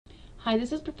Hi,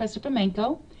 this is Professor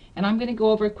Pimenko, and I'm going to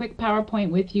go over a quick PowerPoint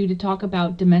with you to talk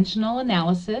about dimensional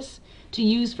analysis to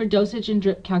use for dosage and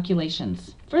drip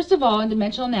calculations. First of all, in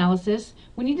dimensional analysis,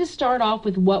 we need to start off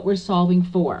with what we're solving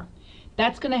for.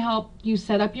 That's going to help you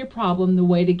set up your problem, the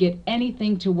way to get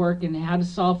anything to work and how to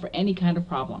solve for any kind of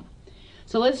problem.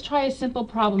 So let's try a simple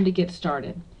problem to get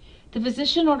started. The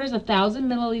physician orders 1,000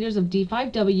 milliliters of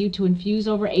D5W to infuse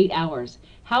over 8 hours.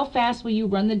 How fast will you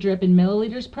run the drip in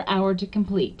milliliters per hour to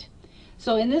complete?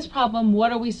 So in this problem,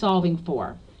 what are we solving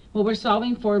for? Well, we're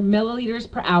solving for milliliters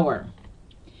per hour.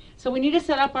 So we need to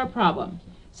set up our problem.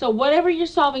 So whatever you're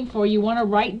solving for, you want to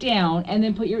write down and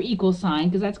then put your equal sign,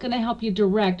 because that's going to help you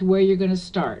direct where you're going to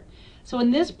start. So in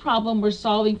this problem, we're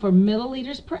solving for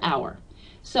milliliters per hour.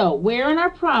 So where in our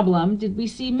problem did we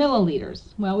see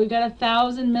milliliters? Well, we've got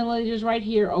 1,000 milliliters right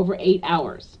here over 8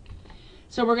 hours.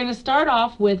 So we're going to start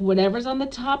off with whatever's on the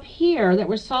top here that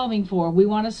we're solving for. We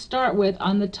want to start with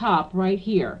on the top right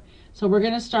here. So we're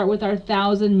going to start with our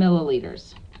 1,000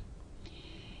 milliliters.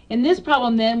 In this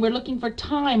problem then, we're looking for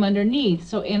time underneath.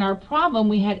 So in our problem,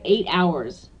 we had 8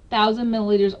 hours. 1,000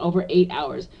 milliliters over 8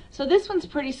 hours. So this one's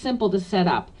pretty simple to set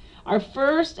up. Our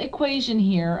first equation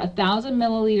here, 1,000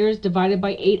 milliliters divided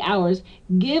by 8 hours,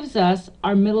 gives us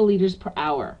our milliliters per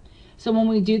hour. So when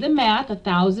we do the math,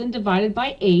 1,000 divided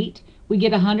by 8, we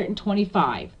get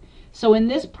 125. So in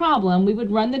this problem, we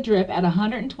would run the drip at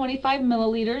 125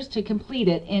 milliliters to complete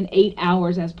it in 8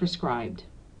 hours as prescribed.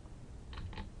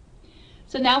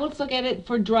 So now let's look at it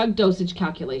for drug dosage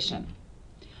calculation.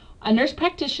 A nurse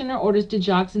practitioner orders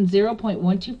digoxin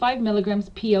 0.125 milligrams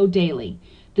PO daily.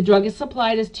 The drug is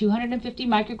supplied as 250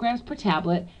 micrograms per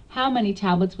tablet. How many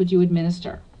tablets would you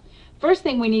administer? First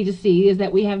thing we need to see is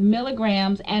that we have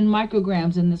milligrams and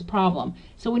micrograms in this problem.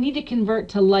 So we need to convert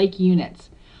to like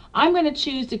units. I'm going to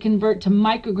choose to convert to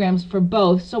micrograms for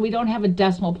both so we don't have a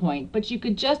decimal point, but you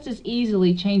could just as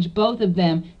easily change both of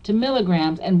them to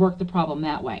milligrams and work the problem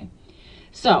that way.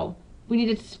 So we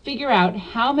need to figure out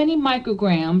how many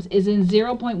micrograms is in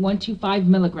 0.125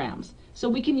 milligrams. So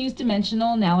we can use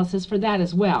dimensional analysis for that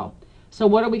as well. So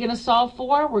what are we going to solve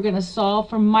for? We're going to solve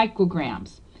for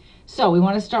micrograms. So we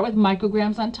want to start with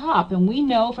micrograms on top, and we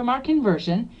know from our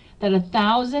conversion that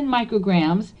 1,000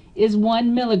 micrograms is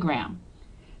 1 milligram.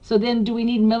 So then do we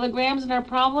need milligrams in our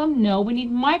problem? No, we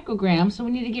need micrograms, so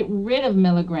we need to get rid of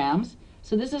milligrams.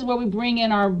 So this is where we bring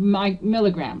in our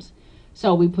milligrams.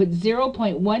 So we put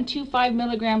 0.125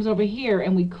 milligrams over here,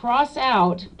 and we cross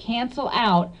out, cancel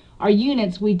out our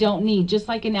units we don't need, just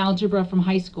like in algebra from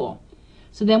high school.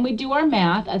 So then we do our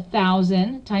math.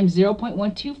 1,000 times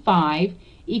 0.125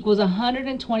 equals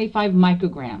 125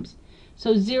 micrograms.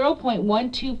 So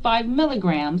 0.125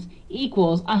 milligrams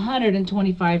equals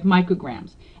 125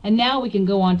 micrograms. And now we can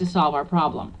go on to solve our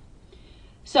problem.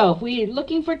 So if we're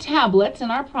looking for tablets in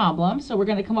our problem, so we're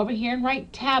going to come over here and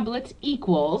write tablets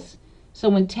equals. So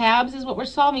when tabs is what we're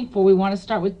solving for, we want to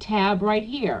start with tab right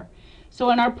here. So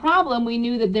in our problem, we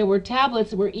knew that there were tablets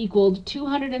that were equaled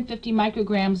 250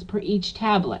 micrograms per each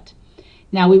tablet.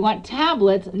 Now we want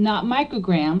tablets, not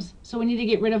micrograms, so we need to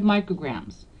get rid of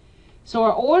micrograms. So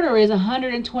our order is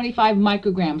 125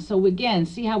 micrograms. So again,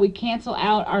 see how we cancel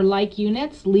out our like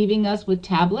units, leaving us with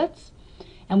tablets?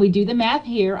 And we do the math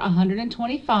here.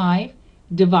 125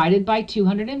 divided by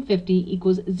 250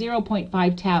 equals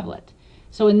 0.5 tablet.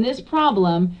 So in this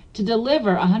problem, to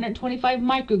deliver 125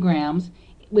 micrograms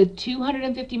with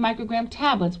 250 microgram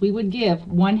tablets, we would give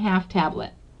 1/2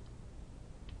 tablet.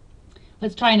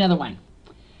 Let's try another one.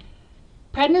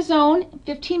 Prednisone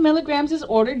 15 milligrams is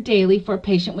ordered daily for a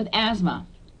patient with asthma.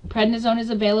 Prednisone is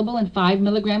available in 5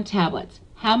 milligram tablets.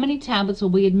 How many tablets will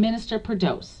we administer per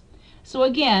dose? So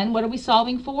again, what are we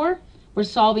solving for? We're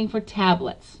solving for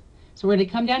tablets. So we're going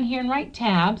to come down here and write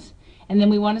tabs, and then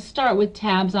we want to start with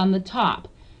tabs on the top.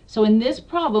 So in this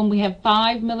problem, we have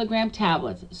 5 milligram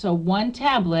tablets. So 1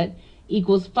 tablet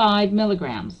equals 5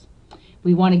 milligrams.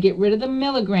 We want to get rid of the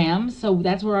milligrams, so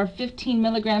that's where our 15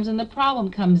 milligrams in the problem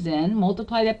comes in.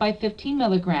 Multiply that by 15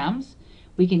 milligrams.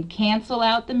 We can cancel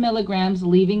out the milligrams,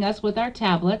 leaving us with our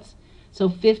tablets. So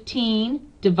 15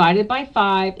 divided by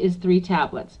 5 is 3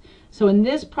 tablets. So in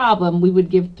this problem, we would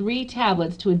give 3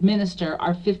 tablets to administer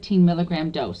our 15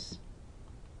 milligram dose.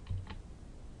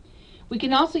 We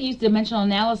can also use dimensional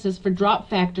analysis for drop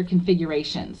factor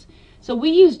configurations. So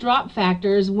we use drop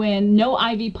factors when no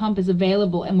IV pump is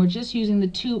available and we're just using the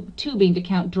tubing to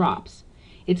count drops.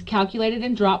 It's calculated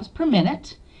in drops per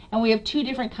minute, and we have 2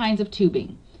 different kinds of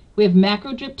tubing. We have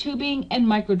macro drip tubing and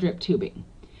micro drip tubing.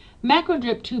 Macro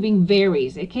drip tubing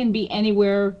varies. It can be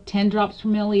anywhere 10 drops per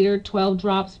milliliter, 12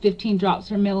 drops, 15 drops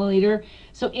per milliliter.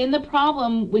 So in the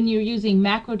problem, when you're using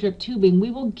macro drip tubing,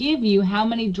 we will give you how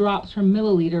many drops per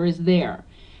milliliter is there.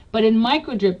 But in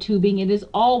micro drip tubing, it is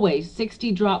always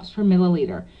 60 drops per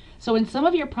milliliter. So in some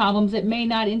of your problems, it may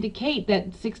not indicate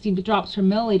that 60 drops per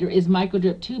milliliter is micro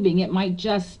drip tubing. It might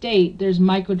just state there's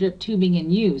micro drip tubing in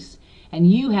use.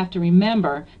 And you have to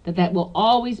remember that that will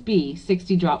always be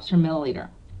 60 drops per milliliter.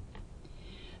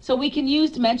 So we can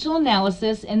use dimensional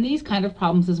analysis in these kind of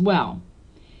problems as well.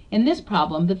 In this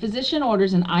problem, the physician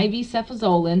orders an IV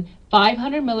cefazolin,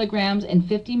 500 milligrams and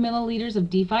 50 milliliters of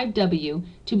D5W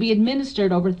to be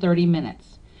administered over 30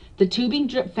 minutes. The tubing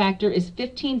drip factor is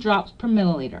 15 drops per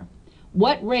milliliter.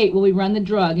 What rate will we run the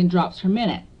drug in drops per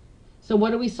minute? So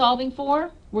what are we solving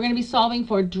for? We're going to be solving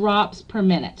for drops per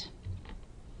minute.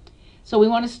 So we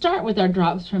want to start with our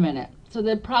drops per minute. So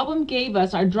the problem gave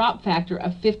us our drop factor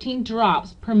of 15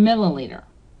 drops per milliliter.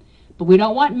 But we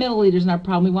don't want milliliters in our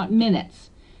problem, we want minutes.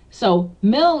 So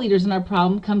milliliters in our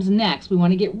problem comes next. We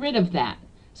want to get rid of that.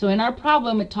 So in our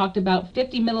problem, it talked about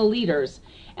 50 milliliters,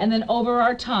 and then over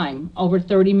our time, over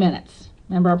 30 minutes.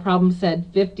 Remember, our problem said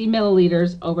 50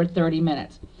 milliliters over 30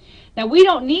 minutes. Now, we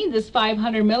don't need this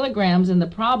 500 milligrams in the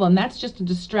problem. That's just a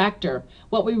distractor.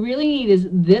 What we really need is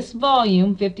this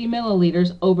volume, 50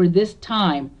 milliliters, over this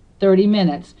time, 30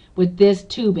 minutes, with this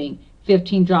tubing,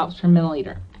 15 drops per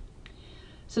milliliter.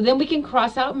 So then we can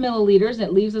cross out milliliters.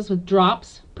 It leaves us with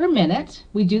drops per minute.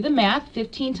 We do the math.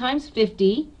 15 times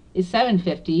 50 is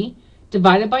 750,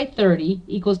 divided by 30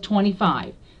 equals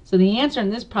 25. So the answer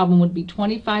in this problem would be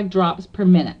 25 drops per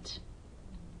minute.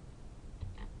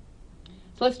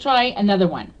 So let's try another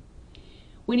one.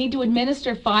 We need to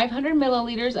administer 500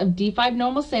 milliliters of D5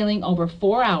 normal saline over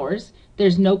 4 hours.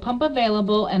 There's no pump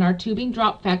available, and our tubing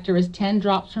drop factor is 10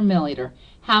 drops per milliliter.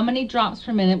 How many drops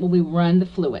per minute will we run the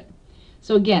fluid?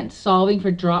 So again, solving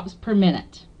for drops per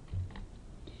minute.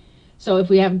 So if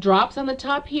we have drops on the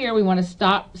top here, we want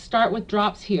to start with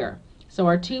drops here. So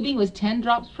our tubing was 10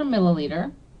 drops per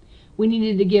milliliter. We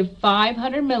needed to give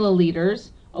 500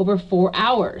 milliliters over 4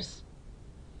 hours.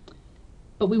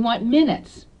 But we want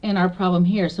minutes in our problem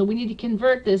here. So we need to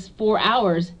convert this 4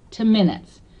 hours to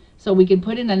minutes. So we can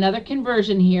put in another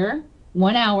conversion here.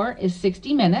 1 hour is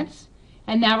 60 minutes.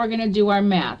 And now we're going to do our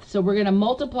math. So we're going to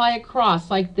multiply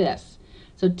across like this.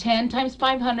 So 10 times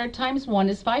 500 times 1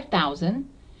 is 5,000.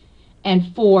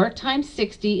 And 4 times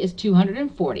 60 is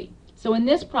 240. So in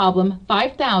this problem,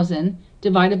 5,000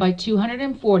 divided by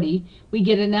 240, we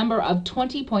get a number of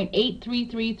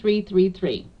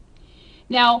 20.833333.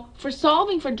 Now, for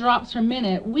solving for drops per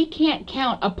minute, we can't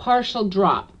count a partial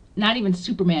drop. Not even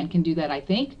Superman can do that, I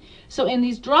think. So in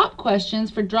these drop questions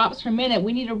for drops per minute,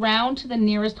 we need to round to the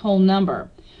nearest whole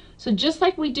number. So just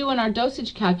like we do in our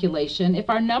dosage calculation, if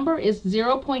our number is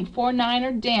 0.49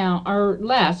 or down or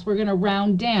less, we're going to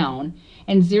round down,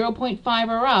 and 0.5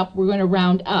 or up, we're going to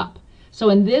round up. So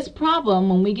in this problem,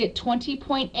 when we get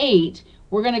 20.8,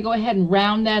 we're going to go ahead and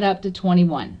round that up to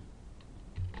 21.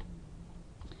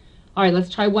 All right, let's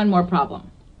try one more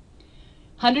problem.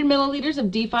 100 milliliters of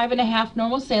D5.5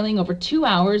 normal saline over 2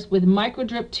 hours with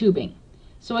microdrip tubing.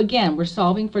 So again, we're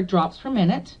solving for drops per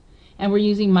minute, and we're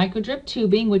using microdrip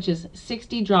tubing, which is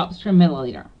 60 drops per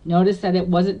milliliter. Notice that it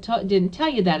didn't tell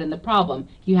you that in the problem.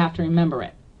 You have to remember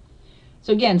it.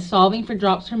 So again, solving for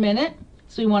drops per minute.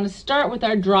 So we want to start with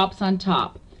our drops on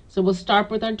top. So we'll start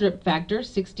with our drip factor,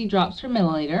 60 drops per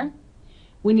milliliter.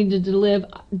 We need to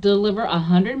deliver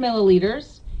 100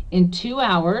 milliliters in 2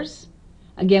 hours.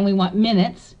 Again, we want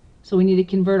minutes, so we need to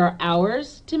convert our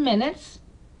hours to minutes.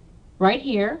 Right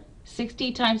here,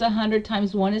 60 times 100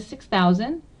 times 1 is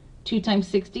 6,000. 2 times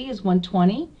 60 is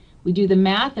 120. We do the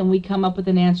math and we come up with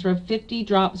an answer of 50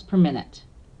 drops per minute.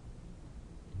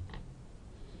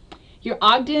 Your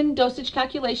Ogden dosage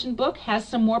calculation book has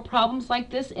some more problems like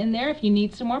this in there if you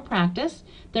need some more practice.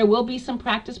 There will be some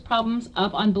practice problems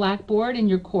up on Blackboard in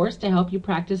your course to help you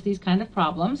practice these kind of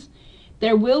problems.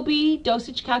 There will be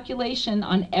dosage calculation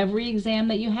on every exam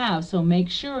that you have, so make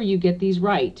sure you get these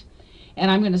right. And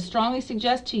I'm going to strongly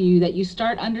suggest to you that you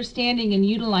start understanding and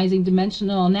utilizing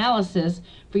dimensional analysis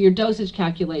for your dosage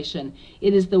calculation.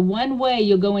 It is the one way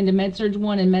you'll go into MedSurg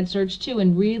 1 and MedSurg 2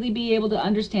 and really be able to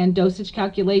understand dosage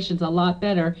calculations a lot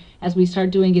better as we start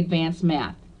doing advanced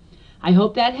math. I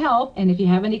hope that helped, and if you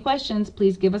have any questions,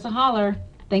 please give us a holler.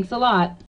 Thanks a lot.